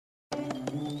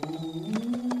You're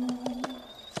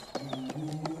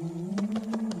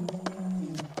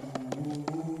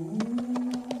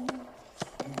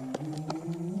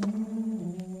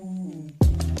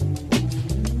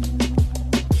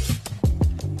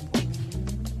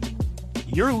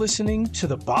listening to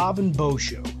the Bob and Bo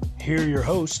Show. Here are your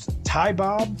hosts, Ty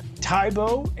Bob, Ty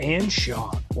Bo, and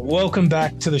Sean. Welcome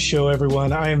back to the show,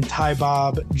 everyone. I am Ty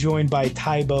Bob, joined by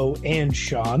Ty Bo and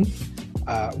Sean.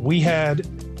 We had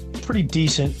pretty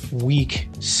decent week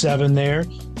 7 there.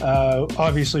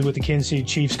 Obviously, with the Kansas City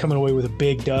Chiefs coming away with a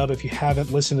big dub. If you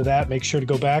haven't listened to that, make sure to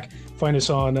go back. Find us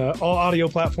on all audio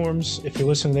platforms. If you're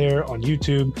listening there, on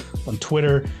YouTube, on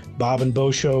Twitter, Bob and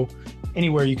Bo Show,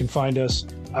 anywhere you can find us.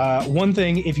 One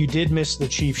thing, if you did miss the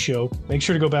Chiefs show, make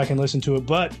sure to go back and listen to it.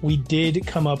 But we did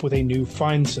come up with a new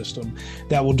fine system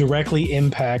that will directly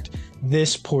impact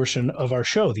this portion of our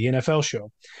show, the NFL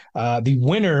show. The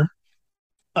winner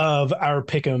of our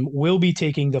pick'em will be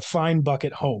taking the fine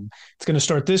bucket home. It's going to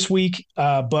start this week,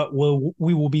 but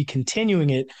we will be continuing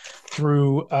it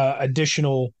through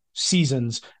additional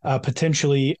seasons,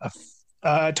 potentially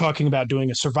talking about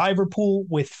doing a survivor pool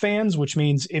with fans, which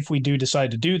means if we do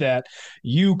decide to do that,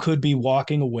 you could be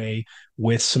walking away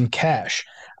with some cash.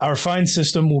 Our fine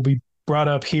system will be brought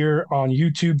up here on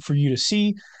YouTube for you to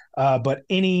see, but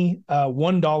any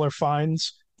 $1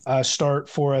 fines start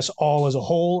for us all as a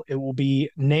whole. It will be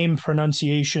name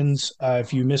pronunciations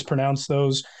if you mispronounce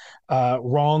those,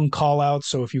 wrong call outs.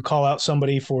 So if you call out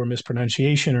somebody for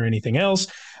mispronunciation or anything else,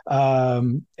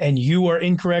 and you are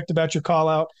incorrect about your call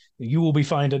out, you will be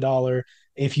fined $1.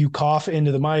 If you cough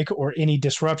into the mic or any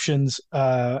disruptions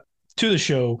to the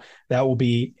show, that will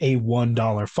be a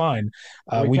 $1 fine.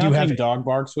 We do have dog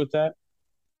barks with that.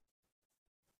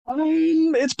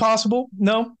 It's possible.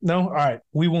 No. All right.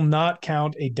 We will not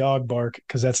count a dog bark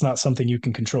because that's not something you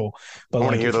can control. But I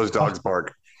want to hear those dogs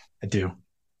bark. I do.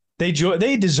 They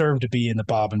deserve to be in the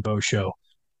Bob and Bo show.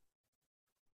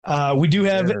 We do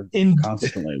have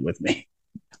constantly with me.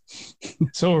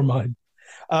 So are mine.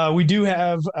 We do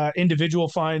have individual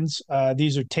fines.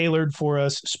 These are tailored for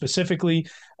us specifically.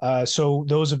 So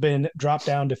those have been dropped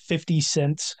down to 50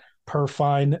 cents per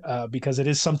fine because it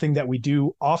is something that we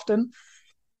do often.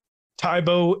 Ty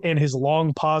Bo and his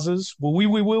long pauses. Well, we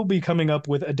will be coming up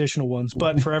with additional ones,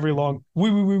 but for every long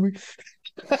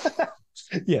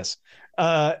yes.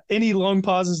 Any long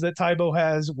pauses that Ty Bo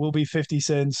has will be 50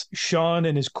 cents. Sean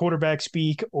and his quarterback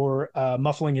speak or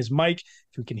muffling his mic,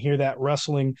 if you can hear that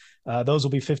rustling, those will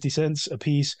be 50 cents a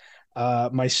piece.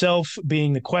 Myself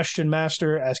being the question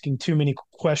master, asking too many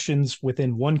questions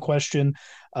within one question,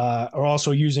 or also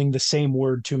using the same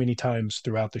word too many times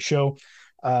throughout the show.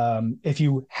 If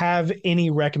you have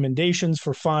any recommendations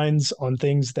for fines on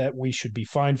things that we should be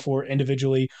fined for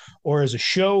individually or as a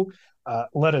show,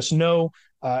 let us know.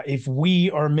 If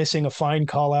we are missing a fine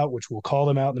call out, which we'll call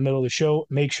them out in the middle of the show,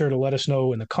 make sure to let us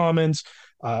know in the comments,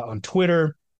 on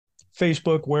Twitter,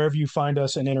 Facebook, wherever you find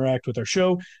us and interact with our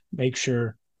show. Make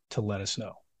sure to let us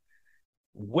know.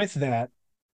 With that,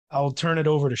 I'll turn it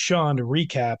over to Sean to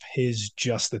recap his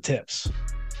Just the Tips.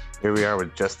 Here we are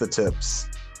with Just the Tips.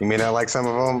 You may not like some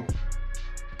of them.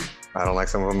 I don't like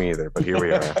some of them either, but here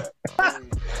we are.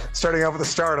 Starting off with the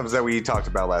stardoms that we talked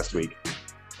about last week.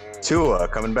 Tua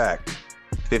coming back,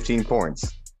 15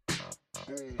 points.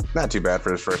 Not too bad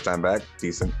for his first time back.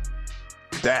 Decent.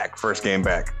 Dak, first game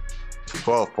back,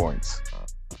 12 points.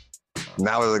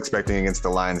 Now I was expecting against the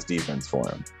Lions defense for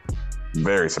him.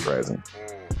 Very surprising.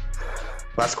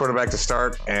 Last quarterback to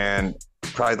start, and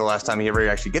probably the last time he ever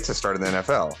actually gets to start in the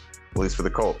NFL, at least for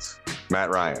the Colts. Matt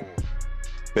Ryan.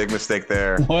 Big mistake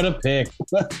there. What a pick.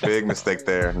 Big mistake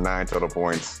there. 9 total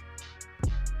points.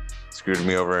 Screwed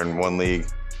me over in one league.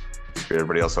 Screwed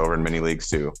everybody else over in many leagues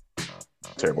too.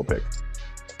 Terrible pick.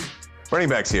 Running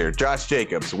backs here. Josh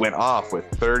Jacobs went off with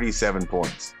 37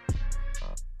 points.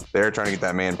 They're trying to get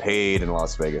that man paid in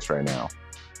Las Vegas right now.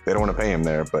 They don't want to pay him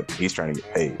there, but he's trying to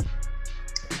get paid.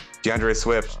 DeAndre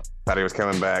Swift, thought he was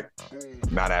coming back.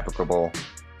 Not applicable.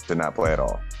 Did not play at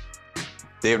all.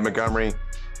 David Montgomery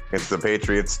against the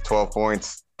Patriots, 12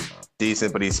 points.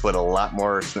 Decent, but he split a lot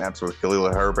more snaps with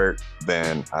Khalil Herbert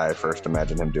than I first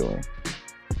imagined him doing.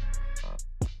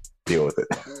 Deal with it.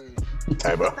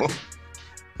 Ty Bo.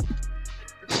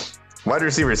 Wide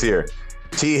receivers here.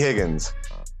 T. Higgins,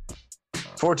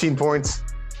 14 points.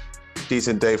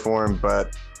 Decent day for him,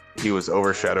 but he was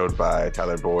overshadowed by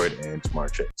Tyler Boyd and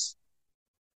Ja'Marr Chase.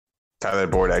 Tyler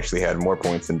Boyd actually had more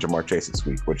points than Ja'Marr Chase this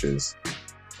week, which is...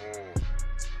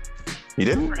 You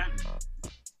didn't? I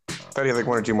thought he had like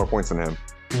 1 or 2 more points than him.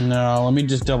 No, let me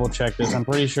just double check this. I'm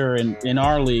pretty sure in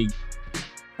our league,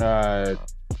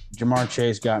 Ja'Marr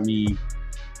Chase got me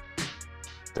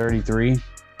 33,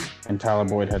 and Tyler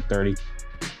Boyd had 30.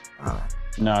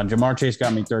 No, Jamar Chase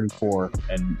got me 34,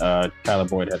 and Tyler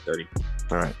Boyd had 30.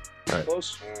 All right.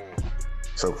 Close.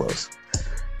 So close.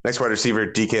 Next wide receiver,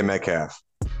 DK Metcalf,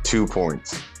 2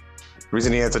 points. The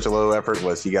reason he had such a low effort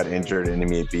was he got injured and he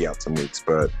may be out some weeks,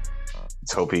 but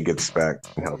let's hope he gets back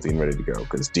and healthy and ready to go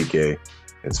because DK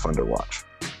is fun to watch.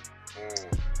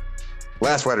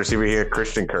 Last wide receiver here,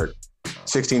 Christian Kirk,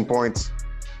 16 points.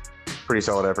 Pretty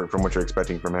solid effort from what you're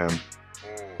expecting from him.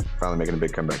 Finally making a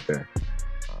big comeback there.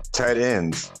 Tight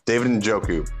ends, David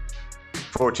Njoku,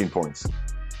 14 points.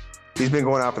 He's been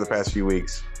going out for the past few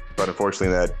weeks, but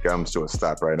unfortunately that comes to a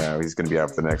stop right now. He's going to be out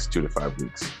for the next 2 to 5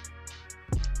 weeks.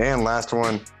 And last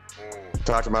one,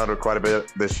 talked about it quite a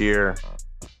bit this year.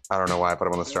 I don't know why I put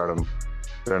him on the stardom.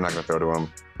 They're not going to throw to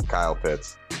him. Kyle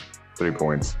Pitts, 3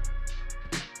 points.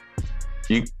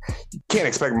 You can't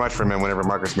expect much from him whenever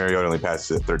Marcus Mariota only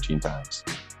passes it 13 times.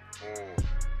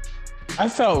 I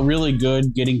felt really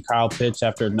good getting Kyle Pitts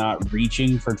after not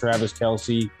reaching for Travis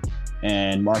Kelce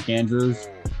and Mark Andrews.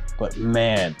 But,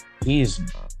 man, he's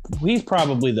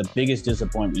probably the biggest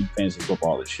disappointment in fantasy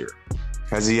football this year.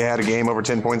 Has he had a game over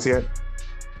 10 points yet?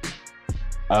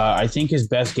 I think his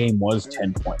best game was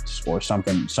 10 points or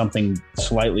something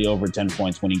slightly over 10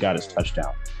 points when he got his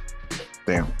touchdown.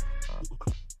 Damn.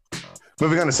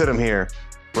 Moving on to sit him here.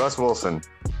 Russ Wilson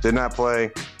did not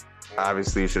play.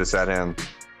 Obviously, you should have sat him.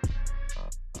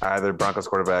 Either Broncos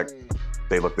quarterback,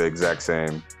 they look the exact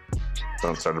same.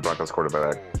 Don't start a Broncos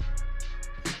quarterback.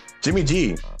 Jimmy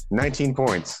G, 19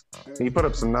 points. He put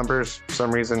up some numbers for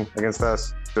some reason against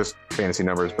us. Just fantasy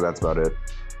numbers, but that's about it.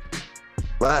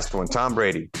 Last one, Tom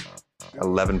Brady,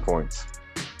 11 points.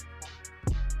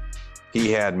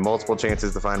 He had multiple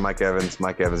chances to find Mike Evans.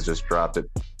 Mike Evans just dropped it.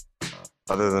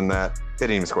 Other than that, they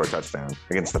didn't even score a touchdown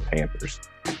against the Panthers.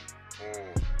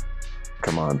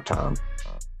 Come on, Tom.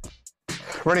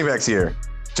 Running backs here.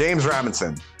 James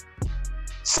Robinson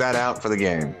sat out for the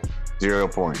game. 0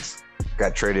 points.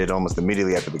 Got traded almost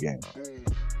immediately after the game.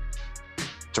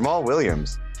 Jamal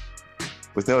Williams,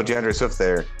 with no DeAndre Swift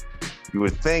there, you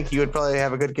would think he would probably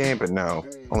have a good game, but no,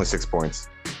 only 6 points.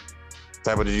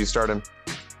 Tybo, did you start him?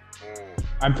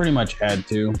 I pretty much had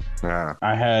to. Yeah.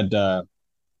 I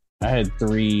had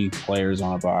 3 players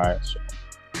on a bye. So.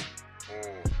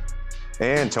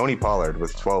 And Tony Pollard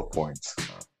with 12 points.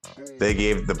 They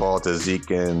gave the ball to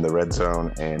Zeke in the red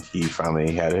zone, and he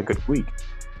finally had a good week.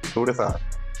 Who would have thought?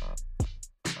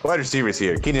 Wide receivers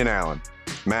here. Keenan Allen,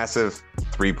 massive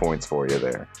 3 points for you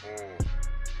there.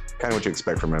 Kind of what you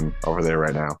expect from him over there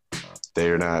right now.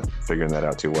 They're not figuring that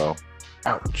out too well.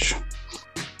 Ouch.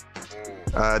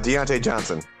 Deontay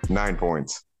Johnson, 9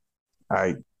 points.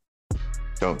 I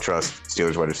don't trust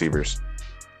Steelers wide receivers.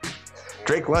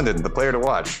 Drake London, the player to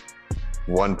watch,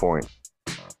 1 point.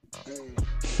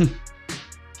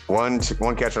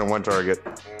 one catch on 1 target,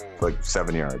 like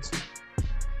 7 yards.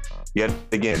 Yet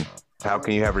again, how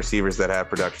can you have receivers that have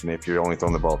production if you're only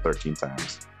throwing the ball 13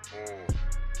 times?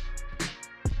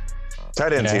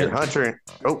 Tight ends here. Hunter.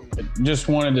 Oh, just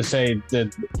wanted to say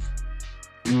that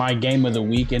my game of the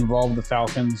week involved the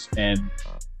Falcons, and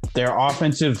their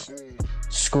offensive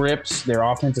scripts, their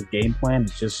offensive game plan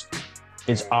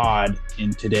it's odd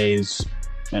in today's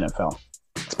NFL.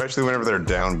 Especially whenever they're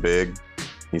down big,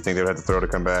 you think they would have to throw to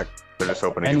come back. They're just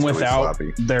hoping it and gets without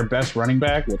really sloppy. Their best running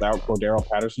back, without Cordero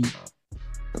Patterson.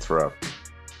 That's rough.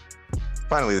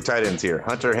 Finally, the tight ends here.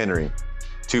 Hunter Henry,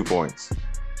 2 points.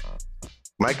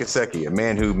 Mike Gesicki, a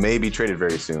man who may be traded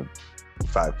very soon,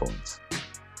 5 points.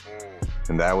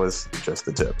 And that was just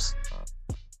the tips.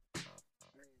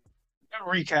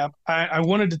 Recap. I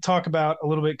wanted to talk about a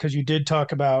little bit because you did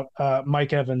talk about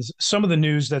Mike Evans. Some of the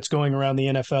news that's going around the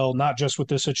NFL, not just with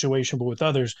this situation, but with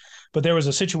others. But there was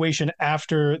a situation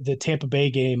after the Tampa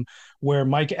Bay game where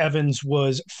Mike Evans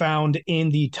was found in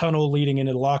the tunnel leading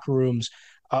into the locker rooms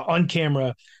on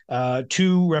camera.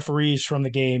 2 referees from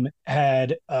the game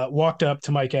had walked up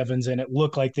to Mike Evans, and it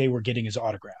looked like they were getting his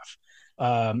autograph.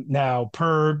 Now,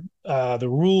 per the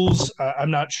rules,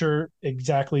 I'm not sure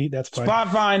exactly. That's fine.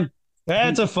 Spot fine.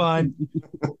 That's a fine.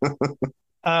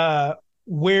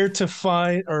 Where to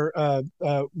find or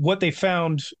what they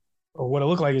found or what it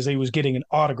looked like is he was getting an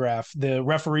autograph. The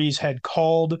referees had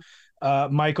called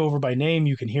Mike over by name.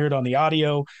 You can hear it on the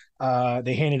audio.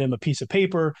 They handed him a piece of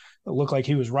paper. It looked like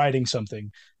he was writing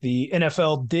something. The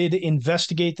NFL did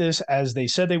investigate this as they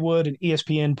said they would, and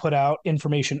ESPN put out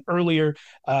information earlier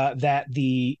that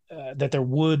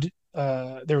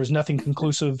there was nothing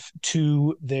conclusive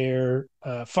to their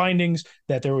findings,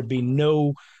 that there would be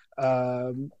no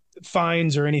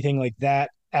fines or anything like that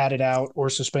added out or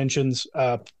suspensions.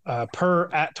 Per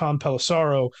at Tom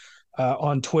Pelissaro,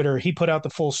 on Twitter. He put out the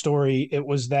full story. It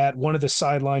was that one of the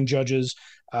sideline judges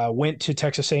went to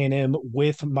Texas A&M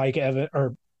with Mike Evans,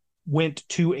 or went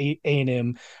to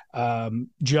A&M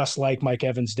just like Mike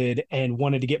Evans did, and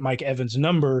wanted to get Mike Evans'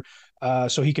 number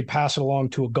so he could pass it along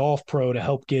to a golf pro to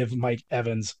help give Mike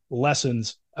Evans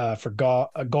lessons for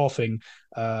golfing.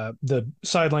 The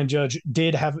sideline judge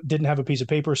didn't have a piece of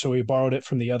paper, so he borrowed it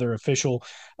from the other official.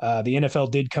 The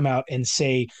NFL did come out and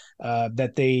say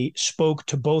that they spoke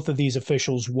to both of these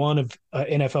officials, one of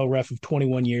NFL ref of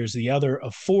 21 years, the other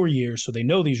of 4 years, so they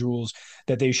know these rules,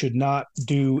 that they should not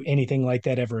do anything like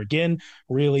that ever again.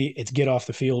 Really, it's get off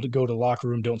the field, go to the locker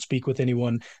room, don't speak with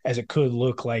anyone, as it could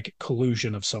look like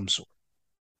collusion of some sort.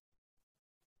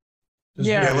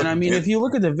 Yeah, and I mean, if you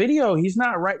look at the video, he's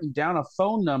not writing down a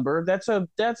phone number. That's a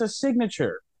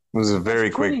signature. It was a very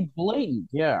quick, pretty blatant.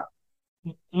 Yeah,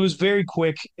 it was very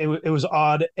quick. It was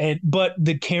odd, but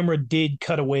the camera did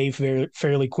cut away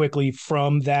fairly quickly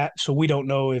from that, so we don't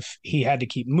know if he had to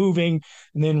keep moving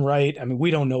and then right. I mean,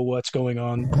 we don't know what's going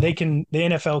on. The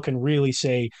NFL can really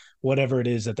say whatever it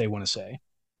is that they want to say.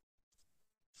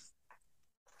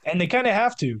 And they kind of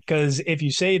have to, because if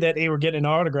you say that they were getting an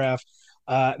autograph,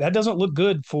 that doesn't look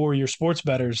good for your sports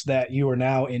bettors that you are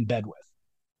now in bed with.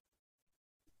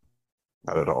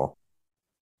 Not at all.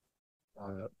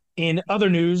 In other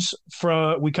news,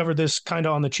 we covered this kind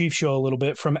of on the Chiefs show a little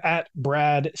bit, from at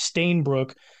Brad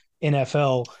Stainbrook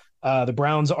NFL. The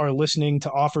Browns are listening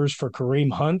to offers for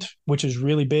Kareem Hunt, which is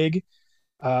really big.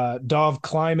 Dov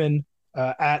Kleiman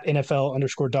at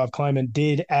NFL_Dov Kleiman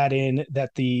did add in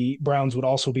that the Browns would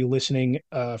also be listening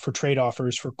for trade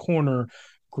offers for corner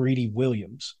Greedy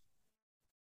Williams.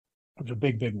 It's a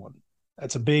big one.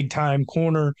 That's a big time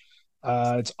corner.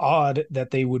 It's odd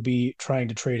that they would be trying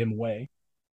to trade him away.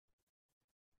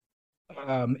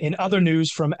 In other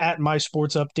news from at My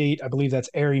Sports Update, I believe that's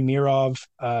Ari Mirov,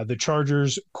 the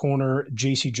Chargers corner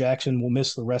J.C. Jackson will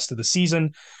miss the rest of the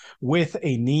season with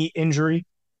a knee injury.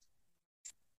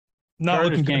 Not Chargers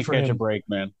looking good can't for catch him. a break,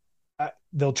 man.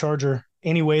 They'll Charger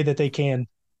any way that they can.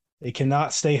 They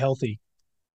cannot stay healthy.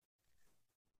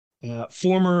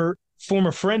 Former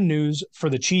friend news for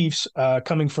the Chiefs,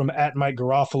 coming from at Mike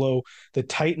Garofalo. The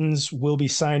Titans will be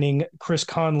signing Chris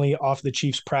Conley off the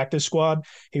Chiefs practice squad.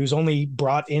 He was only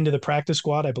brought into the practice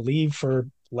squad, I believe, for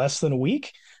less than a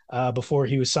week before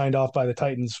he was signed off by the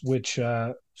Titans, which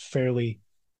fairly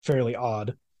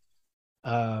odd.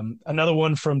 Another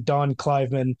one from Don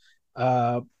Cliveman.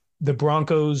 The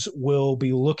Broncos will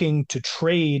be looking to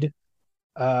trade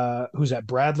who's that?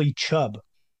 Bradley Chubb,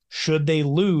 should they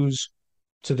lose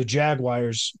to the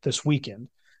Jaguars this weekend.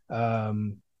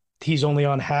 He's only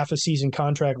on half a season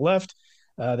contract left.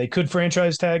 They could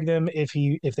franchise tag them if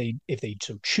they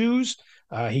so choose.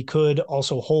 He could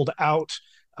also hold out.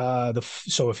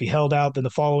 So if he held out, then the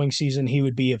following season he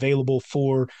would be available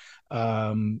for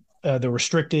the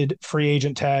restricted free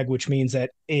agent tag, which means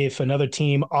that if another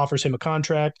team offers him a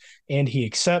contract and he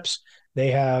accepts,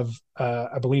 they have,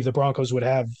 I believe the Broncos would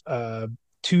have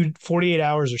 48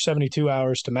 hours or 72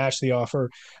 hours to match the offer.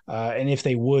 And if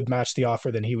they would match the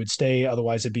offer, then he would stay.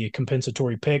 Otherwise, it'd be a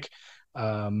compensatory pick.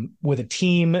 With a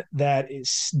team that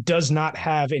does not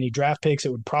have any draft picks,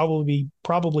 it would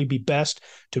probably be best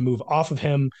to move off of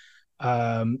him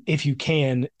if you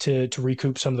can to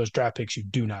recoup some of those draft picks you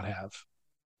do not have.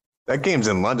 That game's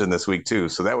in London this week too,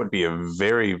 so that would be a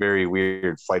very, very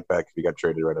weird flight back if he got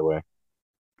traded right away.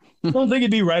 I don't think it'd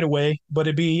be right away, but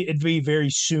it'd be very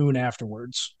soon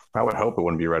afterwards. I would hope it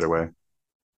wouldn't be right away.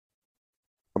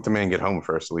 Let the man get home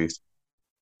first, at least.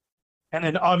 And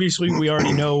then obviously we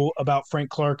already know about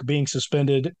Frank Clark being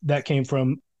suspended. That came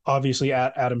from obviously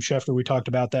at Adam Schefter. We talked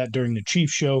about that during the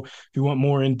Chiefs show. If you want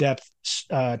more in-depth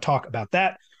talk about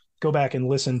that, go back and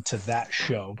listen to that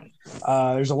show.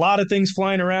 There's a lot of things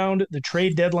flying around. The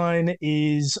trade deadline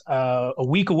is a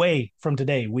week away from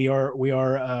today. We are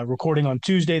recording on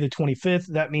Tuesday, the 25th.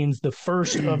 That means the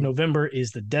 1st of November is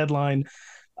the deadline.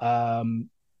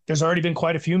 There's already been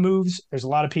quite a few moves. There's a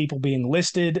lot of people being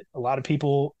listed, a lot of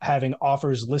people having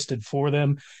offers listed for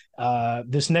them.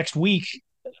 This next week,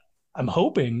 I'm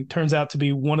hoping, turns out to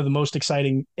be one of the most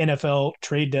exciting NFL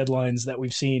trade deadlines that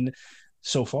we've seen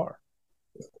so far.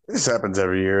 This happens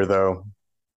every year, though.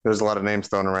 There's a lot of names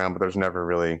thrown around, but there's never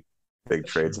really big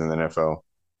trades in the NFL.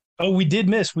 Oh, we did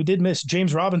miss.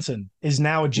 James Robinson is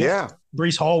now a Jet. Yeah.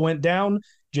 Breece Hall went down.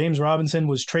 James Robinson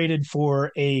was traded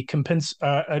for a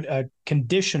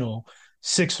conditional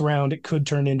 6th round. It could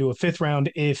turn into a 5th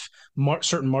round if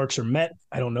certain marks are met.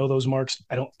 I don't know those marks.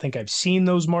 I don't think I've seen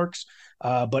those marks.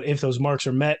 But if those marks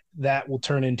are met, that will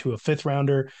turn into a 5th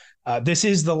rounder. This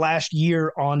is the last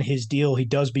year on his deal. He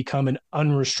does become an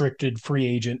unrestricted free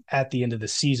agent at the end of the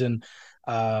season.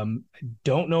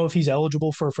 Don't know if he's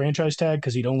eligible for a franchise tag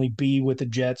because he'd only be with the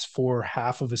Jets for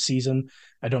half of a season.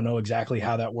 I don't know exactly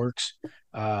how that works.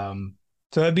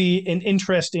 So that'd be an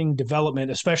interesting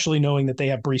development, especially knowing that they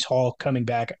have Breece Hall coming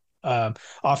back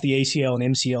off the ACL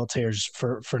and MCL tears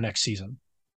for next season.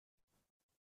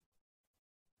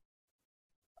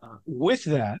 With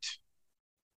that,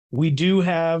 we do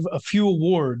have a few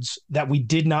awards that we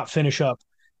did not finish up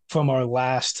from our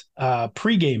last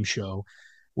pregame show.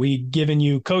 We've given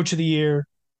you Coach of the Year,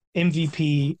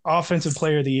 MVP, Offensive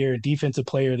Player of the Year, Defensive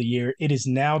Player of the Year. It is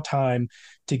now time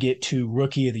to get to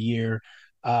Rookie of the Year.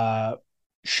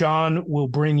 Sean will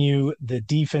bring you the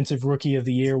Defensive Rookie of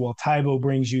the Year, while Tybo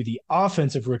brings you the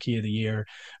Offensive Rookie of the Year.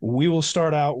 We will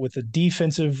start out with the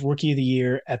Defensive Rookie of the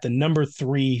Year at the number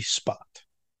 3 spot.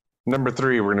 Number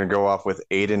 3, we're going to go off with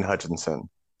Aiden Hutchinson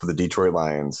for the Detroit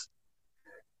Lions.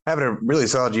 Having a really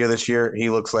solid year this year. He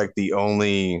looks like the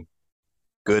only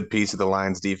good piece of the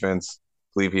Lions defense. I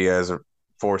believe he has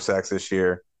 4 sacks this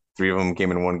year. 3 of them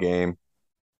came in one game.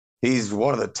 He's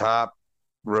one of the top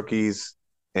rookies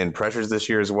in pressures this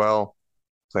year as well,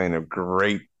 playing a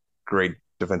great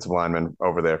defensive lineman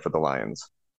over there for the Lions.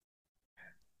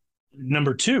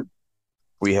 Number 2,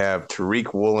 we have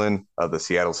Tariq Woolen of the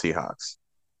Seattle Seahawks.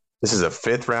 This is a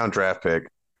 5th-round draft pick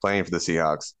playing for the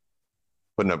Seahawks,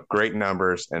 putting up great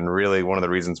numbers, and really one of the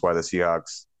reasons why the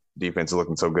Seahawks defense is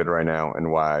looking so good right now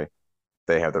and why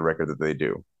they have the record that they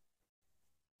do.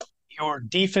 Your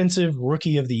Defensive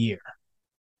Rookie of the Year.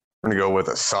 I'm going to go with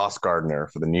a Sauce Gardner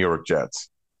for the New York Jets.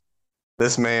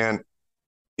 This man,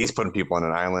 he's putting people on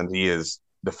an island. He is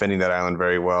defending that island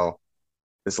very well.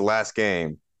 This last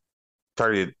game,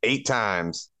 targeted 8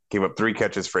 times, gave up 3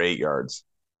 catches for 8 yards.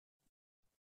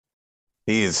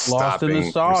 He is lost stopping in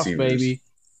the sauce, receivers. baby.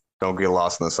 Don't get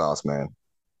lost in the sauce, man.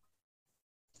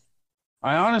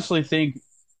 I honestly think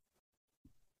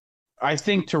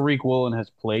Tariq Woolen has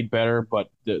played better, but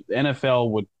the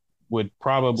NFL would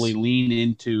probably lean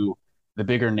into the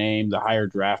bigger name, the higher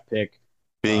draft pick.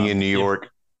 Being in New York.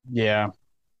 Yeah. I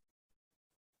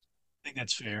think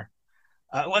that's fair.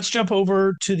 Let's jump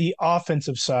over to the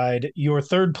offensive side. Your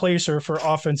third placer for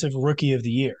Offensive Rookie of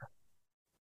the Year.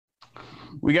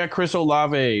 We got Chris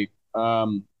Olave.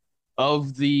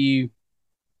 Of the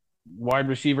wide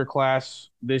receiver class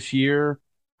this year,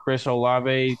 Chris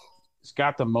Olave has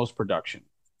got the most production.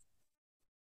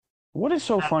 What is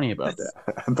so funny about that?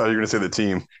 I thought you were going to say the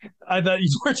team. I thought you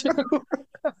were too.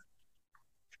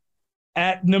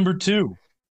 At number 2.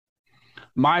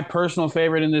 My personal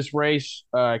favorite in this race,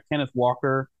 Kenneth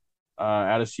Walker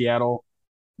out of Seattle.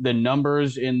 The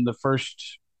numbers in the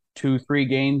first 2-3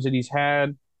 games that he's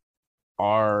had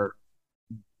are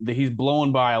that he's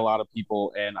blown by a lot of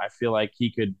people, and I feel like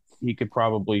he could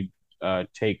probably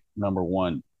take number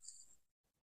 1.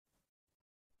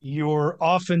 Your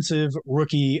Offensive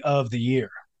Rookie of the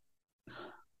Year.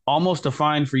 Almost a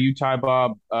fine for you, Ty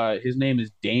Bob. His name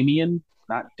is Damian,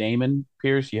 not Damon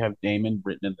Pierce. You have Damon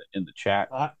written in the chat.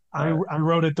 I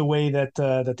wrote it the way that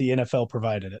the NFL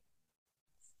provided it.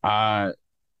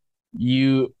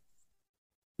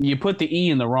 You put the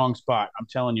E in the wrong spot. I'm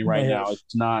telling you right now,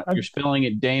 it's not. You're spelling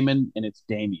it Damon, and it's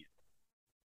Damian.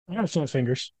 I got some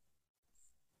fingers.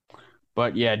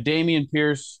 But yeah, Damian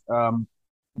Pierce,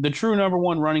 the true number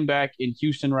 1 running back in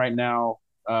Houston right now.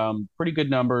 Pretty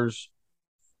good numbers.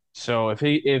 So if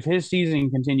his season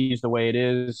continues the way it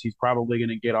is, he's probably going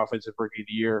to get Offensive Rookie of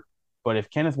the Year. But if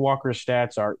Kenneth Walker's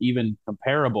stats are even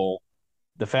comparable,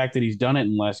 the fact that he's done it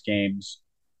in less games,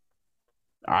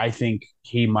 I think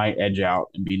he might edge out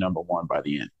and be number 1 by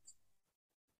the end.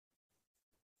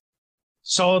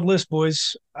 Solid list,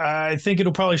 boys. I think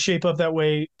it'll probably shape up that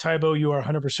way. Tybo, you are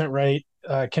 100% right.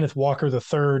 Kenneth Walker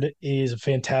III is a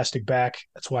fantastic back.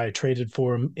 That's why I traded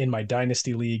for him in my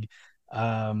Dynasty League.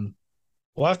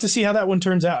 We'll have to see how that one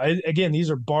turns out. Again,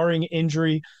 these are barring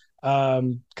injury,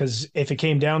 because if it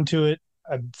came down to it,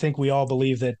 I think we all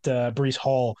believe that Breece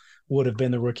Hall would have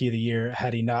been the Rookie of the Year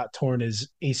had he not torn his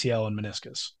ACL and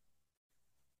meniscus.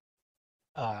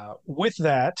 With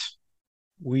that,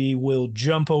 we will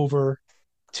jump over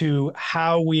to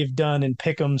how we have done in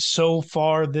Pick'em so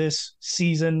far this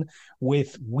season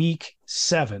with Week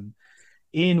 7.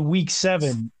 In Week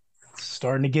 7,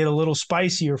 starting to get a little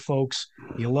spicier, folks.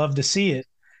 You love to see it.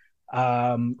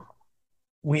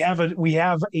 We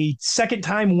have a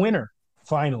second-time winner.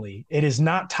 Finally, it is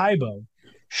not Tybo.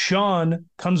 Sean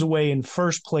comes away in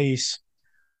first place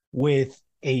with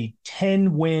a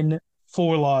 10-win,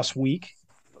 4-loss week.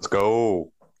 Let's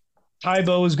go.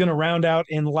 Tybo is going to round out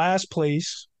in last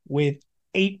place with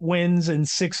 8 wins and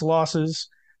 6 losses.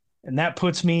 And that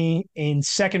puts me in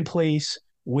second place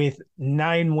with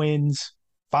 9 wins,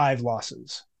 5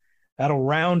 losses. That'll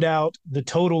round out the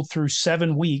total through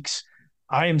 7 weeks.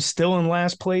 I am still in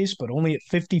last place, but only at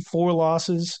 54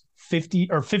 losses,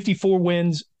 54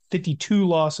 wins, 52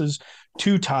 losses,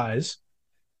 2 ties.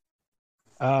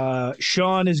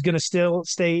 Sean is going to still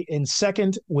stay in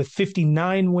second with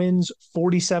 59 wins,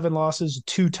 47 losses,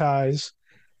 2 ties.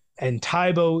 And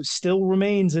Tybo still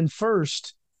remains in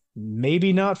first,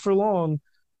 maybe not for long,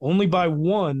 only by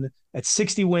 1 at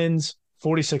 60 wins,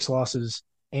 46 losses,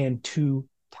 and 2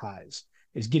 ties.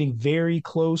 Is getting very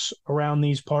close around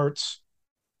these parts.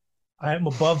 I am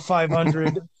above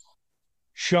 500.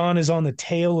 Sean is on the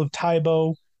tail of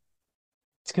Tybo.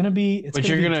 It's gonna be. But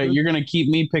you're gonna keep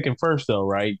me picking first though,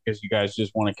 right? Because you guys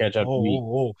just want to catch up to me.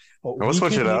 We'll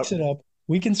switch it up.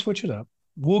 We can switch it up.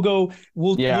 We'll go.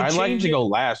 I'd like to go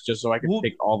last just so I can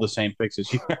pick all the same picks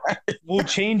as you. We'll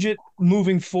change it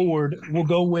moving forward. We'll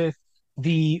go with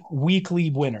the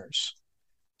weekly winners.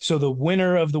 So the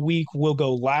winner of the week will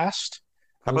go last.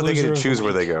 How about they get to choose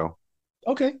where they go?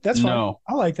 Okay, that's fine. No.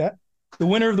 I like that. The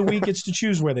winner of the week gets to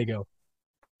choose where they go.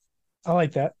 I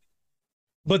like that.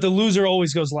 But the loser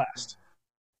always goes last.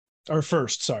 Or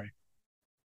first, sorry.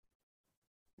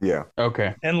 Yeah.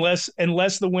 Okay. Unless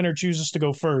the winner chooses to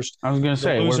go first. I was going to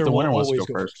say, what if the winner wants to go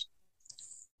first?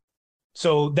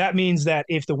 So that means that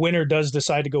if the winner does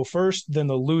decide to go first, then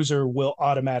the loser will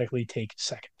automatically take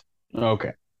second.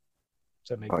 Okay. Does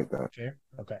that make I like that fair?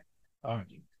 Okay. All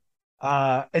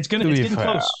right. It's getting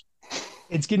close.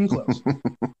 It's getting close.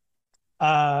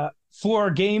 For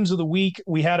our games of the week,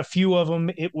 we had a few of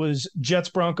them. It was Jets,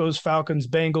 Broncos, Falcons,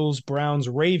 Bengals, Browns,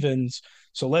 Ravens.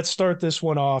 So let's start this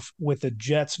one off with the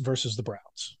Jets versus the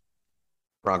Browns.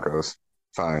 Broncos.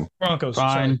 Fine. Broncos.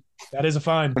 Fine. Sorry. That is a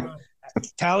fine.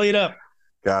 Tally it up.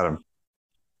 Got him.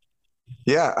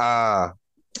 Yeah.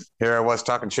 Here I was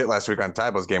talking shit last week on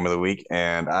Tybo's game of the week,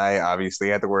 and I obviously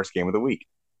had the worst game of the week.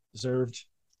 Deserved.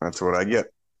 That's what I get.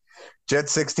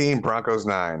 Jets 16, Broncos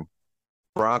 9.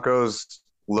 Broncos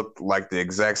looked like the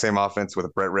exact same offense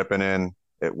with Brett Rippon in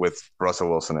it with Russell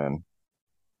Wilson in.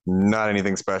 Not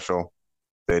anything special.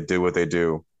 They do what they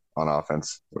do on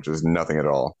offense, which is nothing at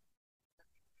all.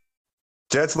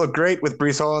 Jets look great with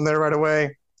Breece Hall in there right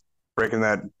away, breaking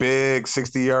that big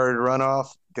 60-yard runoff,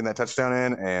 getting that touchdown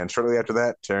in, and shortly after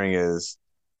that, tearing his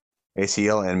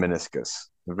ACL and meniscus.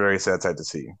 A very sad sight to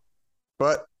see.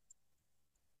 But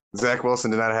Zach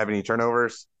Wilson did not have any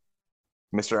turnovers.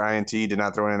 Mr. INT did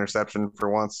not throw an interception for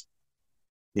once.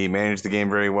 He managed the game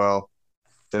very well.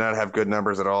 Did not have good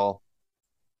numbers at all.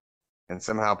 And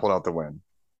somehow pulled out the win.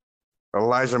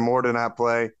 Elijah Moore did not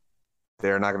play.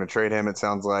 They're not going to trade him, it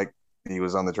sounds like. He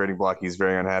was on the trading block. He's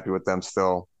very unhappy with them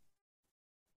still.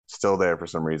 Still there for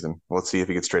some reason. Let's see if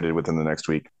he gets traded within the next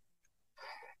week.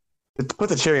 To put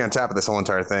the cherry on top of this whole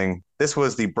entire thing, this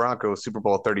was the Broncos Super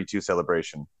Bowl 32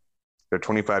 celebration. Their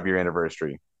 25-year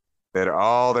anniversary. They had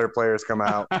all their players come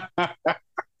out.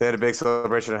 They had a big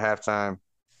celebration at halftime.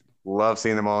 Love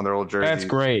seeing them all in their old jerseys. That's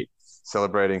great.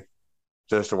 Celebrating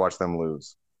just to watch them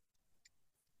lose.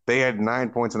 They had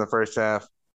 9 points in the first half,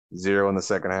 0 in the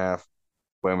second half.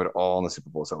 Blame it all in the Super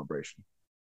Bowl celebration.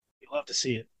 You love to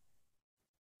see it.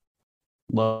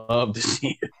 Love to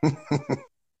see it.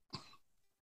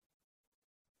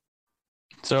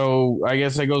 So I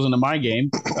guess that goes into my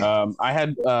game. I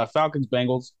had Falcons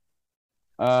Bengals.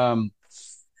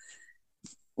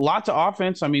 Lots of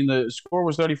offense. I mean, the score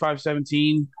was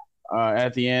 35-17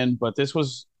 at the end, but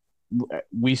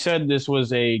we said this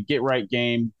was a get right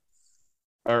game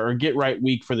or get right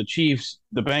week for the Chiefs.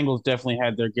 The Bengals definitely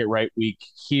had their get right week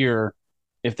here.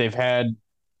 If they've had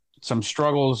some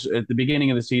struggles at the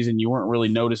beginning of the season, you weren't really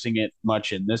noticing it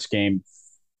much in this game.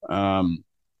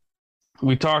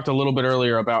 We talked a little bit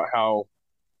earlier about how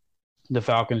the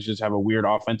Falcons just have a weird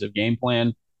offensive game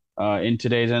plan in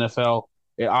today's NFL.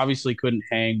 It obviously couldn't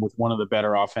hang with one of the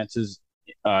better offenses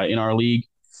in our league.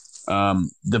 The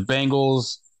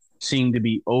Bengals seem to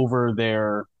be over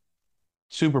their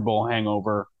Super Bowl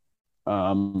hangover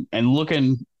and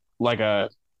looking like a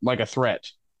threat.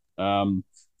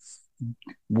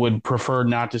 Would prefer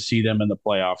not to see them in the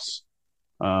playoffs.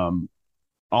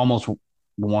 Almost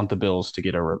want the Bills to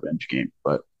get a revenge game,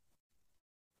 but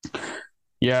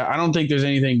yeah, I don't think there's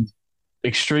anything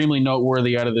extremely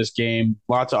noteworthy out of this game.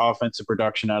 Lots of offensive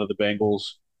production out of the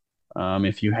Bengals.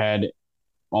 If you had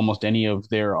almost any of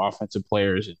their offensive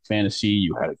players in fantasy,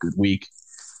 you had a good week.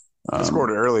 They scored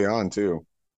it early on too.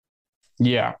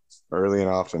 Yeah, early and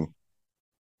often.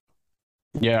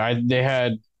 Yeah, they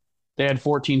had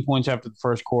 14 points after the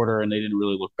first quarter, and they didn't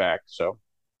really look back. So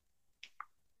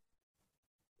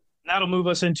that'll move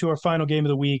us into our final game of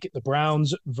the week, the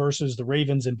Browns versus the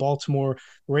Ravens in Baltimore.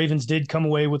 The Ravens did come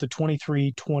away with a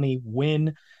 23-20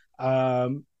 win.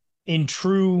 In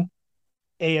true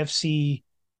AFC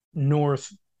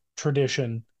North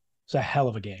tradition, it's a hell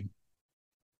of a game.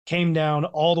 Came down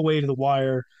all the way to the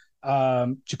wire.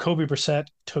 Jacoby Brissett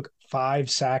took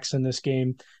 5 sacks in this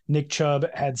game. Nick Chubb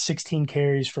had 16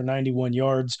 carries for 91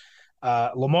 yards.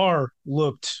 Lamar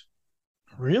looked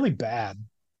really bad.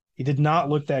 He did not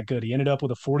look that good. He ended up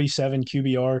with a 47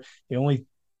 QBR.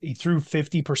 He threw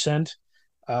 50%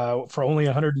 for only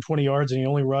 120 yards, and he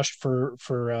only rushed for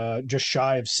just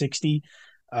shy of 60.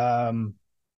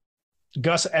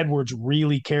 Gus Edwards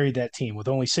really carried that team with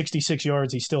only 66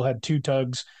 yards. He still had 2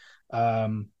 tugs.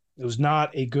 It was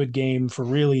not a good game for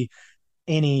really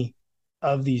any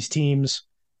of these teams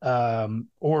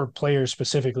or players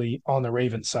specifically on the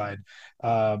Ravens side.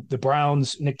 The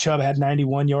Browns, Nick Chubb had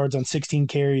 91 yards on 16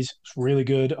 carries. It's really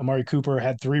good. Amari Cooper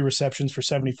had 3 receptions for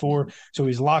 74. So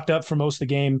he's locked up for most of the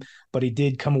game, but he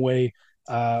did come away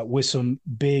with some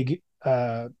big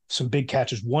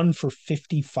catches, 1 for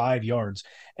 55 yards.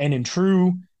 And in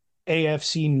true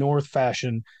AFC North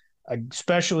fashion,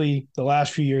 especially the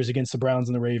last few years against the Browns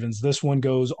and the Ravens, this one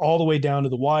goes all the way down to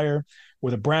the wire,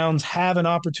 where the Browns have an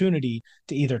opportunity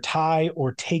to either tie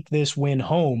or take this win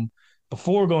home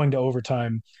before going to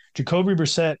overtime. Jacoby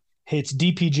Brissett hits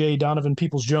DPJ, Donovan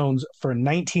Peoples-Jones, for a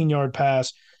 19-yard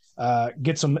pass,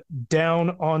 gets him down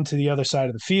onto the other side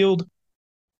of the field.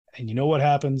 And you know what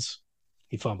happens?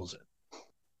 He fumbles it.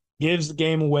 Gives the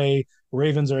game away.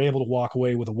 Ravens are able to walk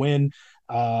away with a win.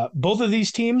 Both of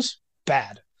these teams,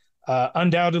 bad.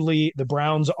 Undoubtedly, the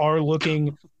Browns are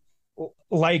looking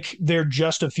like they're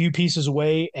just a few pieces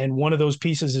away, and one of those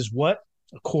pieces is what?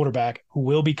 A quarterback who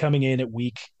will be coming in at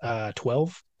week 12,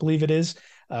 I believe it is,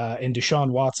 in Deshaun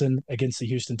Watson against the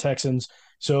Houston Texans.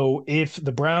 So if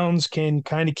the Browns can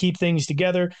kind of keep things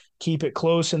together, keep it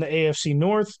close in the AFC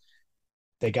North,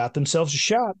 they got themselves a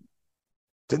shot.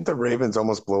 Didn't the Ravens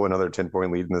almost blow another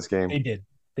 10-point lead in this game? They did.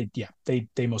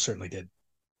 They most certainly did.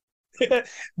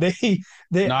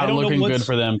 they not looking good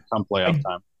for them come playoff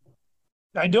time.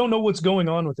 I don't know what's going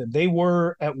on with them. They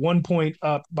were at one point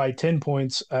up by 10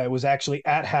 points. It was actually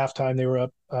at halftime. They were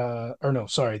up,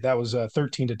 that was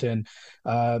 13-10.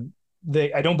 I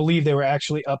don't believe they were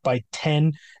actually up by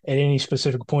 10 at any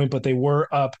specific point, but they were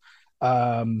up.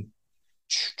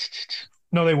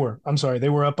 No, they were. I'm sorry. They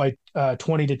were up by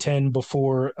 20-10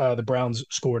 before the Browns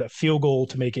scored a field goal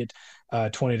to make it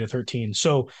 20-13.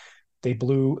 So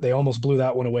they almost blew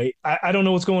that one away. I don't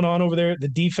know what's going on over there. The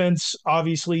defense,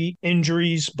 obviously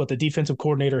injuries, but the defensive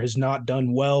coordinator has not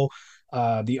done well.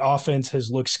 The offense has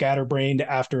looked scatterbrained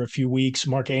after a few weeks.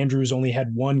 Mark Andrews only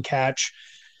had 1 catch.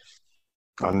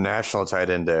 On National Tight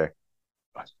End Day.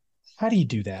 How do you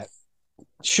do that?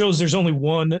 Shows there's only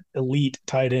one elite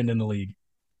tight end in the league.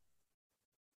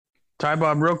 Ty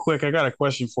Bob, real quick, I got a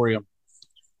question for you.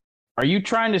 Are you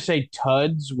trying to say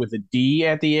Tuds with a D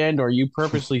at the end, or are you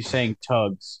purposely saying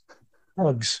Tugs?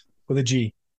 Tugs with a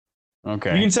G.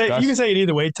 Okay. You can say it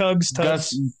either way. Tugs.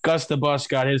 Gus the Bus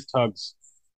got his Tugs.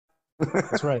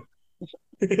 That's right.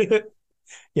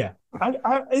 Yeah.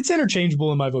 It's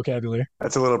interchangeable in my vocabulary.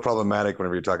 That's a little problematic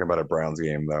whenever you're talking about a Browns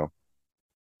game, though.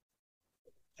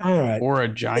 All right. Or a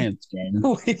Giants game.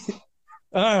 All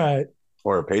right.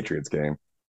 Or a Patriots game.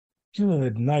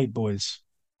 Good night, boys.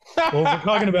 Well, if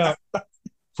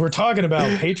we're talking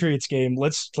about Patriots game,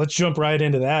 let's jump right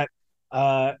into that.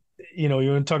 You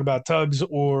want to talk about tugs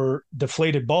or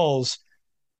deflated balls.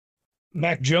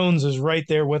 Mac Jones is right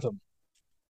there with him,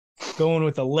 going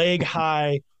with a leg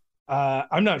high.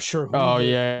 I'm not sure who. Oh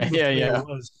yeah.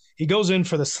 Was. He goes in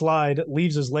for the slide,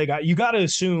 leaves his leg out. You got to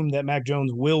assume that Mac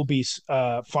Jones will be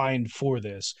fined for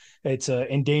this. It's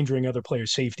endangering other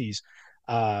players' safeties.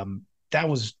 That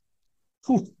was.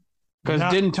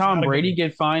 Because didn't Tom Brady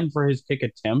get fined for his kick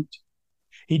attempt?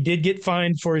 He did get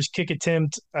fined for his kick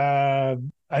attempt. I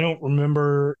don't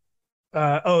remember.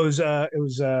 It was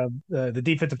the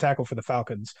defensive tackle for the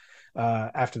Falcons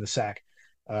after the sack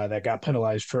that got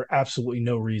penalized for absolutely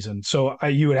no reason. So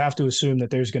you would have to assume that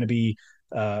there's going to be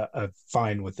a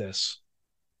fine with this.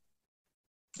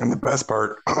 And the best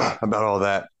part about all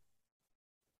that,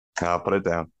 I'll put it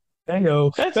down. There you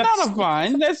go. That's not a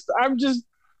fine. That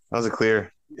was a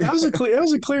clear. That was a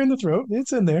clear in the throat.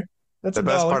 It's in there. That's the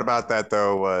best part about that,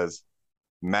 though, was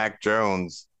Mac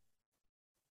Jones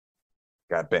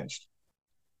got benched.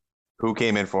 Who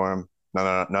came in for him?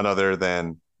 None other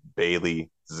than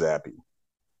Bailey Zappi.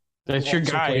 That's your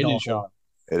guy, isn't it, Sean?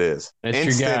 It is.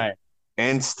 That's your guy.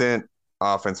 Instant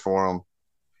offense for him.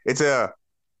 It's a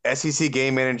SEC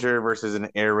game manager versus an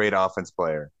air raid offense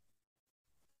player.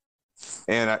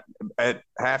 And at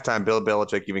halftime, Bill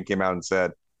Belichick even came out and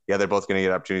said, yeah, they're both going to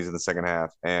get opportunities in the second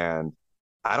half. And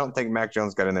I don't think Mac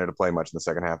Jones got in there to play much in the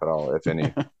second half at all, if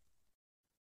any.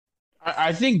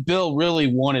 I think Bill really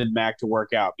wanted Mac to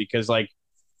work out because, like,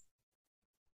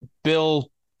 Bill's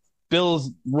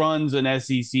runs an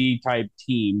SEC type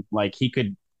team. Like, he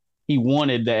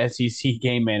wanted the SEC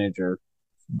game manager,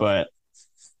 but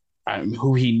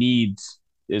who he needs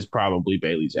is probably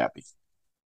Bailey Zappi.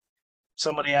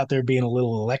 Somebody out there being a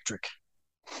little electric,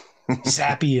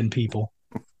 zappy in people.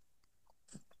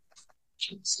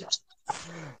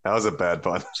 That was a bad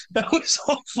pun. That was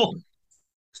awful.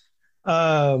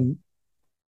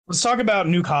 Let's talk about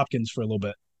Nuke Hopkins for a little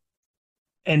bit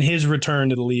and his return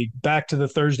to the league. Back to the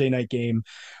Thursday night game.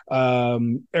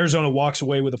 Arizona walks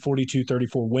away with a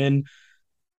 42-34 win.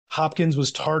 Hopkins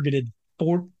was targeted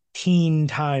 14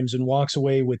 times and walks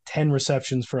away with 10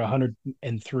 receptions for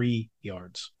 103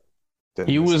 yards.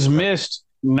 He was missed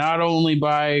not only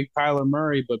by Kyler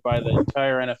Murray, but by the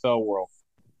entire NFL world.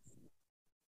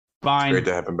 Fine. Great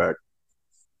to have him back.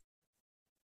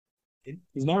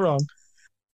 He's not wrong.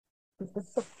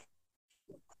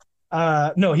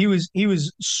 No, he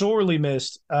was sorely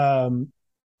missed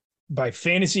by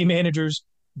fantasy managers,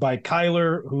 by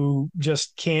Kyler, who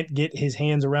just can't get his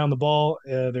hands around the ball.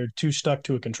 They're too stuck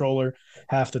to a controller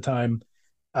half the time.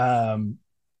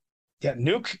 Yeah,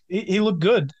 Nuke, he looked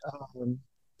good.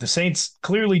 The Saints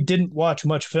clearly didn't watch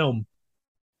much film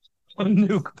on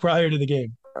Nuke prior to the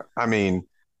game. I mean,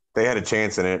 they had a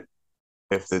chance in it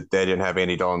if they didn't have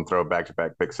Andy Dalton throw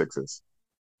back-to-back pick sixes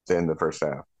to end the first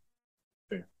half.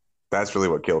 Fair. That's really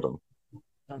what killed him.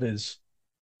 That is.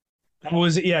 That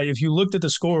was, yeah, if you looked at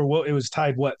the score, well, it was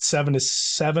tied, 7-7?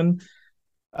 It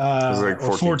was like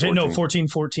 14-14.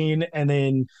 14-14. And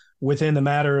then within the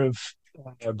matter of,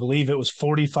 I believe it was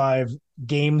 45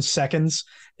 game seconds,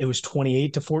 it was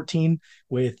 28-14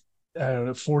 with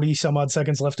 40 some odd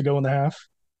seconds left to go in the half.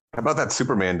 How about that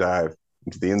Superman dive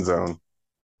into the end zone?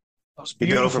 He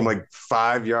dove from like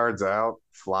 5 yards out,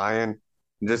 flying.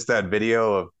 And just that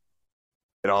video of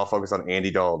it all focused on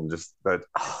Andy Dalton. Just that.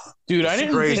 Dude, I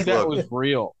didn't think that was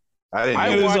real.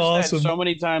 I watched awesome. That so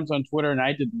many times on Twitter, and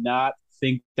I did not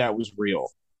think that was real.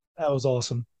 That was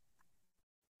awesome.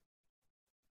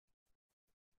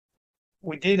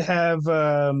 We did have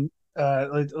let's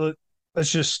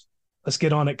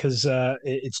get on it because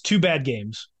it's two bad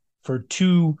games for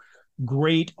two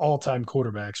great all-time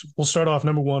quarterbacks. We'll start off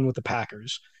number one with the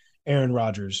Packers, Aaron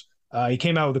Rodgers. He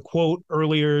came out with a quote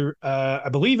earlier, I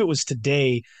believe it was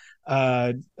today.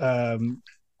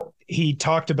 He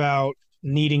talked about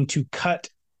needing to cut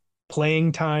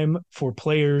playing time for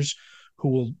players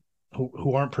who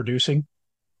aren't producing.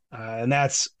 And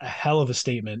that's a hell of a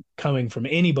statement coming from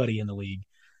anybody in the league,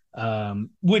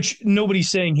 which nobody's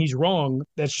saying he's wrong.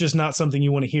 That's just not something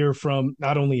you want to hear from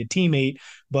not only a teammate,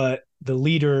 but the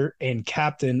leader and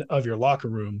captain of your locker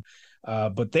room.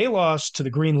 But they lost to the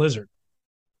Green Lizard,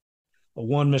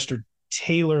 one Mr.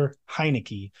 Taylor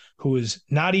Heineke, who is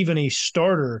not even a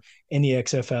starter in the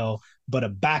XFL, but a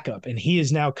backup. And he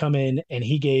has now come in and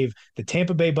he gave the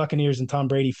Tampa Bay Buccaneers and Tom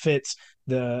Brady fits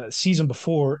the season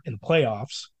before in the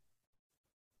playoffs.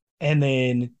 And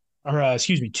then, 2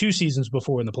 seasons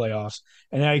before in the playoffs.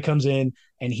 And now he comes in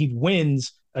and he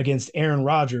wins against Aaron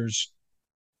Rodgers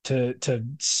to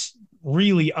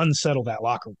really unsettle that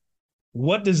locker room.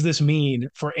 What does this mean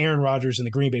for Aaron Rodgers and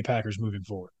the Green Bay Packers moving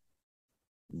forward?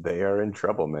 They are in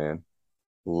trouble, man.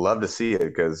 Love to see it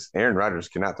because Aaron Rodgers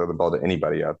cannot throw the ball to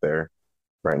anybody out there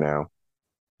right now.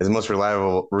 His most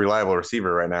reliable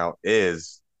receiver right now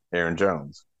is Aaron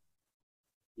Jones.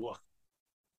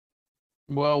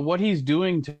 Well, what he's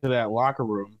doing to that locker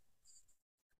room,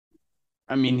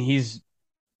 I mean,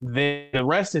 the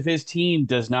rest of his team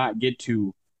does not get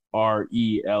to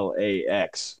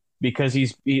RELAX because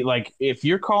if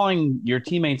you're calling your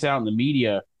teammates out in the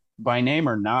media by name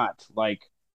or not, like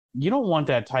you don't want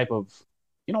that type of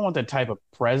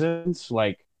presence.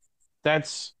 Like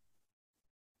that's,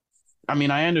 I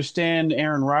mean, I understand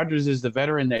Aaron Rodgers is the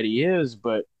veteran that he is,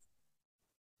 but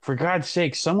for God's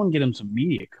sake, someone get him some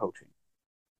media coaching.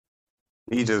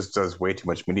 He just does way too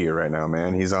much media right now,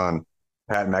 man. He's on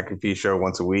Pat McAfee's show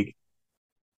once a week,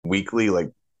 weekly, like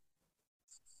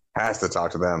has to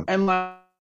talk to them. And like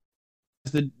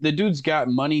the dude's got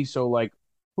money, so like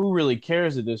who really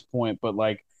cares at this point? But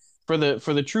like for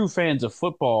the true fans of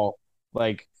football,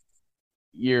 like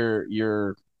your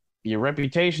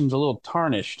reputation's a little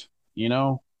tarnished, you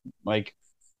know? Like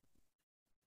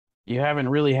you haven't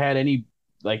really had any,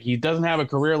 like he doesn't have a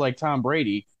career like Tom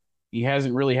Brady. He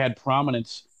hasn't really had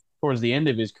prominence towards the end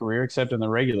of his career, except in the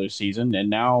regular season. And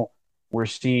now we're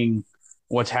seeing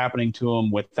what's happening to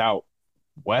him without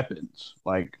weapons.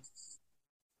 Like,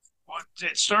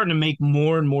 it's starting to make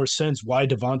more and more sense why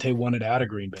Devontae wanted out of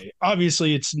Green Bay.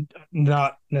 Obviously, it's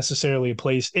not necessarily a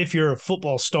place if you're a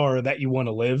football star that you want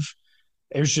to live.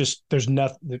 There's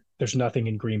nothing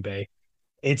in Green Bay.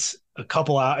 It's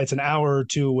it's an hour or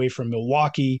two away from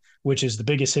Milwaukee, which is the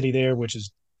biggest city there, which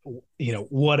is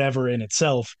whatever in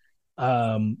itself.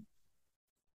 But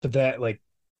that like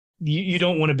you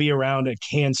don't want to be around a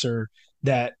cancer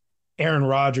that Aaron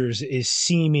Rodgers is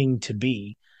seeming to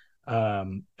be.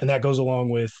 And that goes along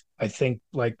with, I think,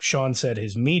 like Sean said,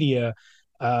 his media.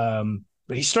 But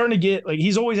he's starting to get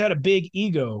he's always had a big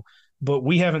ego, but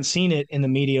we haven't seen it in the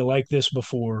media like this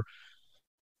before.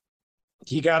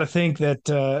 You got to think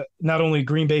that not only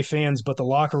Green Bay fans, but the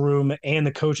locker room and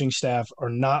the coaching staff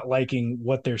are not liking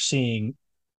what they're seeing.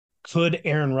 Could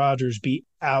Aaron Rodgers be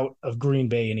out of Green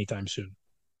Bay anytime soon?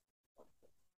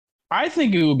 I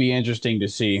think it would be interesting to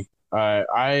see.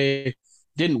 I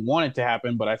didn't want it to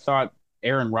happen, but I thought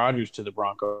Aaron Rodgers to the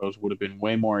Broncos would have been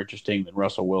way more interesting than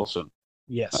Russell Wilson.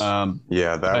 Yes.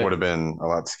 That would have been a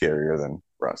lot scarier than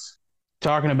Russ.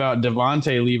 Talking about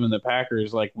Devontae leaving the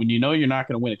Packers, like when you know you're not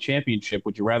going to win a championship,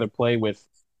 would you rather play with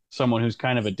someone who's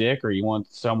kind of a dick, or you want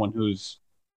someone who's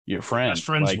your friend? Best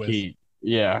friends with.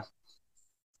 Yeah.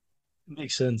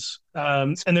 Makes sense.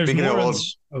 And there's Speaking more.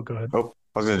 of go ahead. Oh,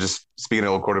 I was going to just speaking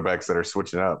of old quarterbacks that are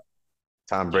switching up.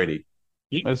 Tom Brady.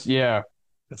 That's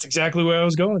exactly where I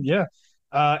was going. Yeah.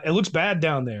 It looks bad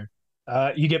down there.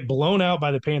 You get blown out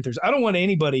by the Panthers. I don't want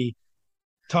anybody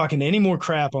talking any more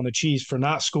crap on the Chiefs for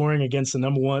not scoring against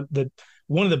one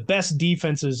of the best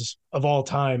defenses of all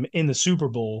time in the Super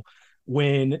Bowl,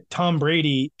 when Tom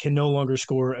Brady can no longer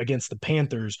score against the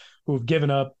Panthers, who have given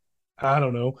up, I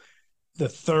don't know, the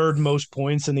third most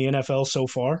points in the NFL so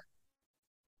far.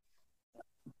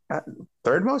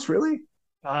 Third most, really?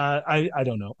 I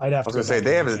don't know. I'd have to. I was going to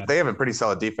say they have a pretty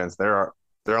solid defense. They're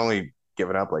only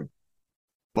giving up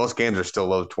most games are still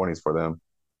low 20s for them.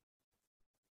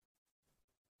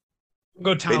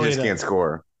 Go tally They just can't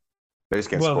score. They just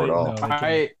can't score at all. No,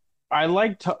 I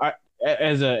like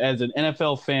as an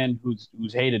NFL fan who's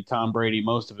hated Tom Brady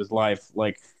most of his life.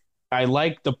 Like, I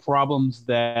like the problems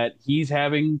that he's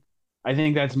having. I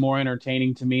think that's more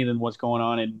entertaining to me than what's going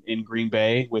on in Green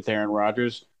Bay with Aaron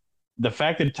Rodgers. The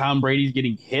fact that Tom Brady's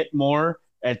getting hit more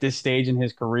at this stage in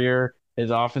his career, his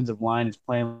offensive line is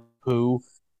playing poo.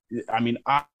 I mean,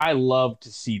 I love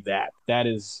to see that. That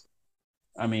is,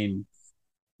 I mean,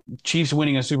 Chiefs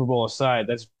winning a Super Bowl aside,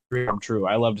 that's true.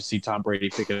 I love to see Tom Brady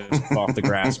pick it off the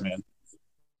grass, man.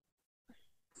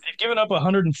 They've given up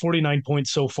 149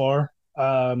 points so far.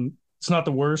 It's not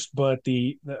the worst, but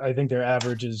I think their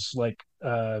average is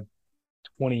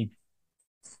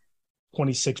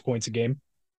 26 points a game.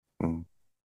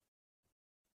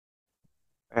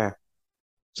 Yeah.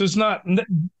 So it's not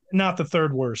the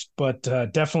third worst, but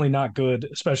definitely not good,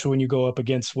 especially when you go up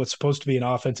against what's supposed to be an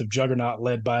offensive juggernaut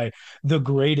led by the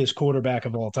greatest quarterback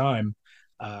of all time.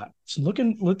 It's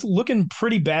looking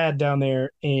pretty bad down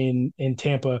there in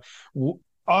Tampa.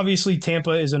 Obviously,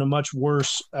 Tampa is in a much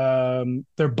worse.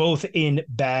 They're both in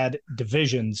bad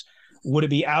divisions. Would it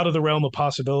be out of the realm of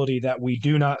possibility that we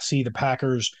do not see the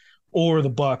Packers or the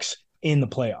Bucks in the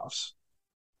playoffs?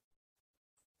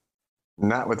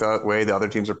 Not with the way the other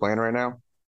teams are playing right now.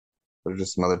 There's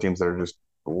just some other teams that are just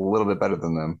a little bit better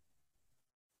than them.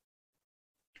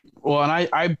 Well, and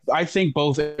I think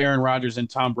both Aaron Rodgers and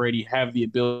Tom Brady have the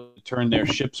ability to turn their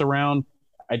ships around.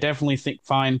 I definitely think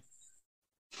fine.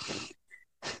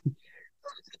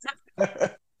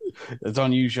 It's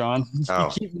on you, Sean.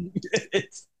 Oh.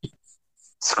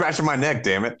 Scratching my neck,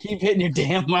 damn it. Keep hitting your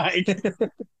damn mic.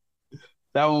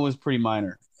 That one was pretty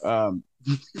minor.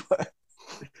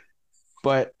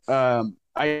 But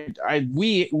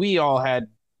we all had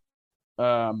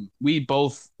all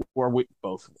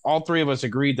three of us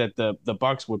agreed that the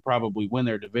Bucks would probably win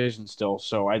their division still.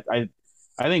 So I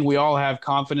think we all have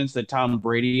confidence that Tom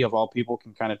Brady of all people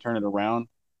can kind of turn it around.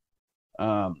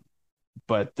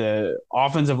 But the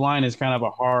offensive line is kind of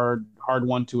a hard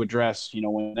one to address.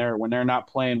 When they're not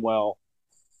playing well,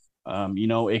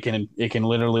 it can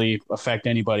literally affect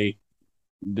anybody.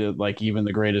 Even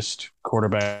the greatest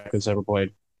quarterback that's ever played.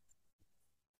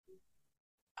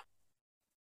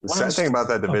 The sad thing about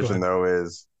that division, though,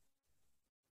 is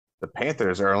the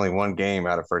Panthers are only one game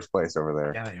out of first place over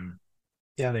there.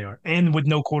 Yeah, they are. And with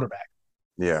no quarterback.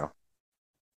 Yeah.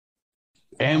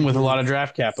 And with a lot of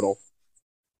draft capital.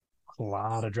 A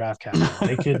lot of draft capital.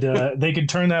 They could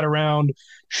turn that around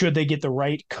should they get the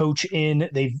right coach in.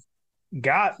 They've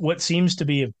got what seems to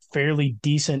be a fairly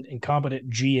decent and competent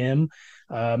GM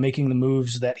making the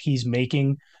moves that he's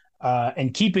making.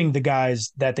 and keeping the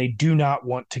guys that they do not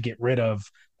want to get rid of,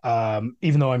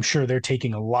 even though I'm sure they're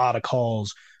taking a lot of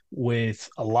calls with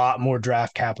a lot more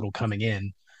draft capital coming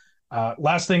in.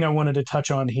 Last thing I wanted to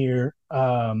touch on here,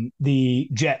 the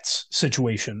Jets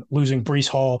situation, losing Breece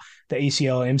Hall, the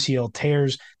ACL, MCL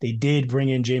tears. They did bring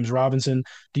in James Robinson.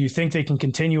 Do you think they can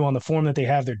continue on the form that they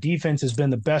have? Their defense has been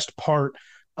the best part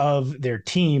of their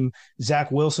team. Zach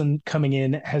Wilson coming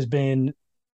in has been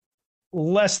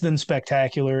less than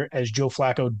spectacular, as Joe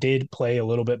Flacco did play a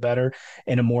little bit better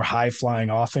in a more high-flying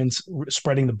offense,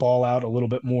 spreading the ball out a little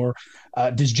bit more.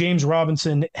 Does James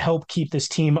Robinson help keep this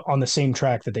team on the same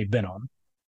track that they've been on?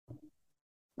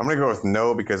 I'm going to go with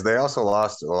no, because they also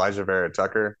lost Elijah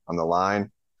Vera-Tucker on the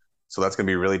line. So that's going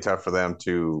to be really tough for them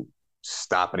to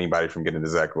stop anybody from getting to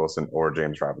Zach Wilson or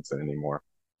James Robinson anymore.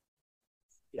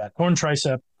 Yeah, torn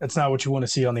tricep, that's not what you want to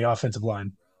see on the offensive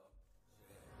line.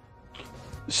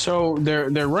 So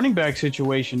their running back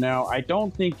situation now, I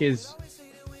don't think is,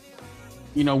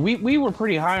 we were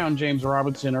pretty high on James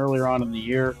Robinson earlier on in the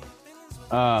year.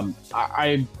 And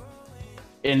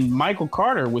Michael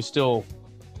Carter was still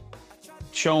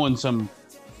showing some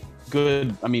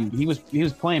good. I mean, he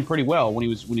was playing pretty well when he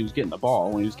was getting the ball,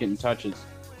 when he was getting touches.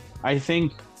 I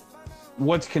think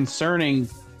what's concerning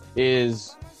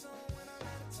is,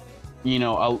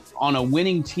 on a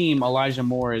winning team, Elijah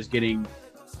Moore is getting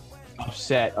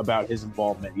upset about his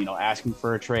involvement, asking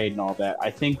for a trade and all that. I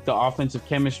think the offensive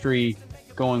chemistry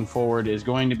going forward is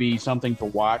going to be something to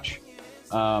watch.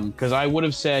 Because I would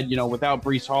have said, without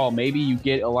Breece Hall, maybe you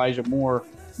get Elijah Moore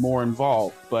more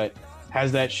involved. But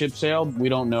has that ship sailed? We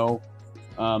don't know.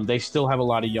 They still have a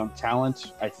lot of young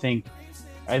talent. I think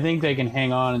they can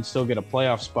hang on and still get a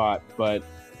playoff spot. But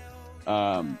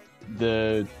I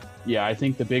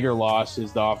think the bigger loss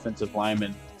is the offensive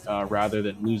lineman. Rather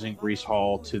than losing Breece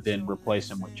Hall to then replace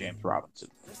him with James Robinson.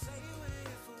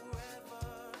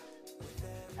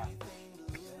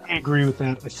 I agree with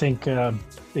that. I think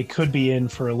they could be in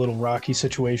for a little rocky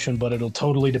situation, but it'll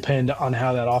totally depend on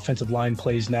how that offensive line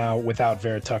plays now without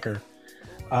Vera-Tucker.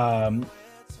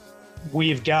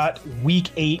 We've got Week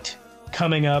 8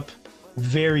 coming up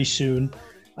very soon.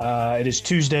 It is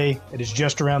Tuesday. It is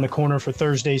just around the corner for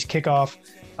Thursday's kickoff.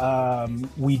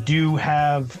 We do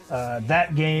have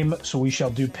that game, so we shall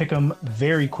do pick 'em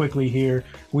very quickly here.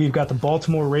 We've got the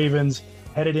Baltimore Ravens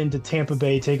headed into Tampa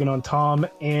Bay, taking on Tom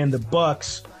and the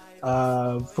Bucks.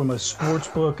 From a sports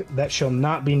book that shall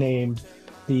not be named,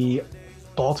 the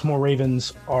Baltimore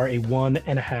Ravens are a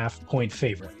 1.5 point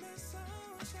favorite.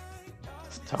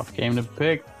 It's a tough game to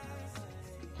pick.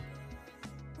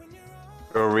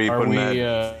 Are we putting that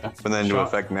into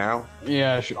effect now?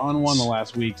 Yeah, Sean won the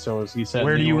last week, so as he said.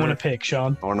 Where do you want to pick,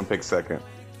 Sean? I want to pick second.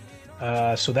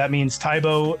 So that means,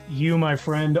 Tybo, you, my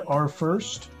friend, are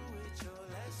first.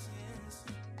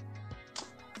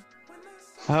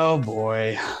 Oh,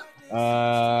 boy.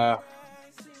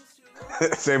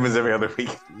 Same as every other week.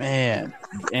 Man,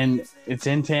 and it's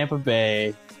in Tampa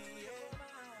Bay.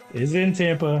 It is in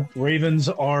Tampa. Ravens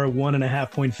are a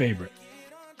 1.5 point favorite.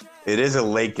 It is a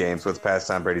late game, so it's past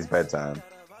Tom Brady's bedtime.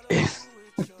 Yeah,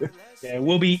 it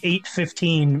will be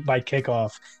 8:15 by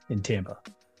kickoff in Tampa.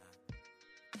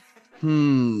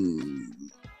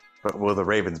 But will the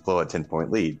Ravens blow a 10-point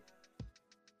lead?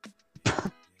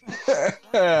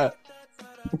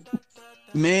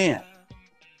 Man,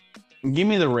 give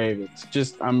me the Ravens.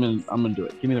 I'm gonna do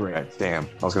it. Give me the Ravens. Damn,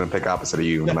 I was gonna pick opposite of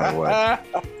you no matter what.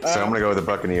 So I'm gonna go with the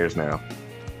Buccaneers now.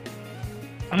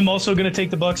 I'm also gonna take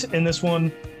the Bucks in this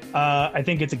one. I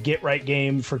think it's a get-right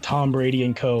game for Tom Brady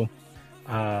and co.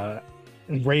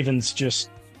 Ravens just...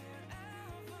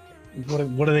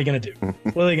 What are they going to do?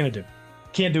 What are they going to do?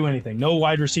 Can't do anything. No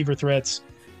wide receiver threats.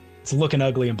 It's looking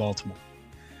ugly in Baltimore.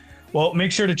 Well,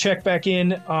 make sure to check back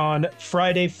in on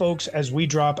Friday, folks, as we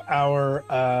drop our...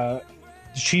 the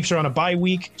Chiefs are on a bye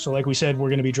week, so like we said, we're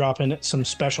going to be dropping some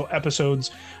special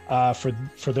episodes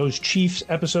for those Chiefs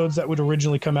episodes that would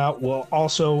originally come out. We'll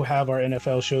also have our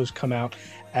NFL shows come out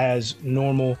as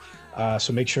normal,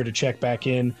 so make sure to check back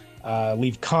in.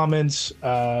 Leave comments,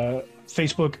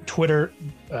 Facebook, Twitter,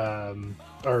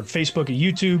 or Facebook and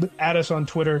YouTube. Add us on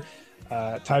Twitter.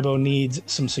 Tybo needs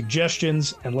some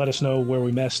suggestions, and let us know where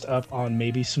we messed up on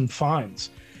maybe some fines.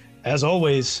 As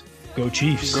always, go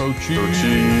Chiefs. Go Chiefs. Go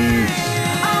Chiefs.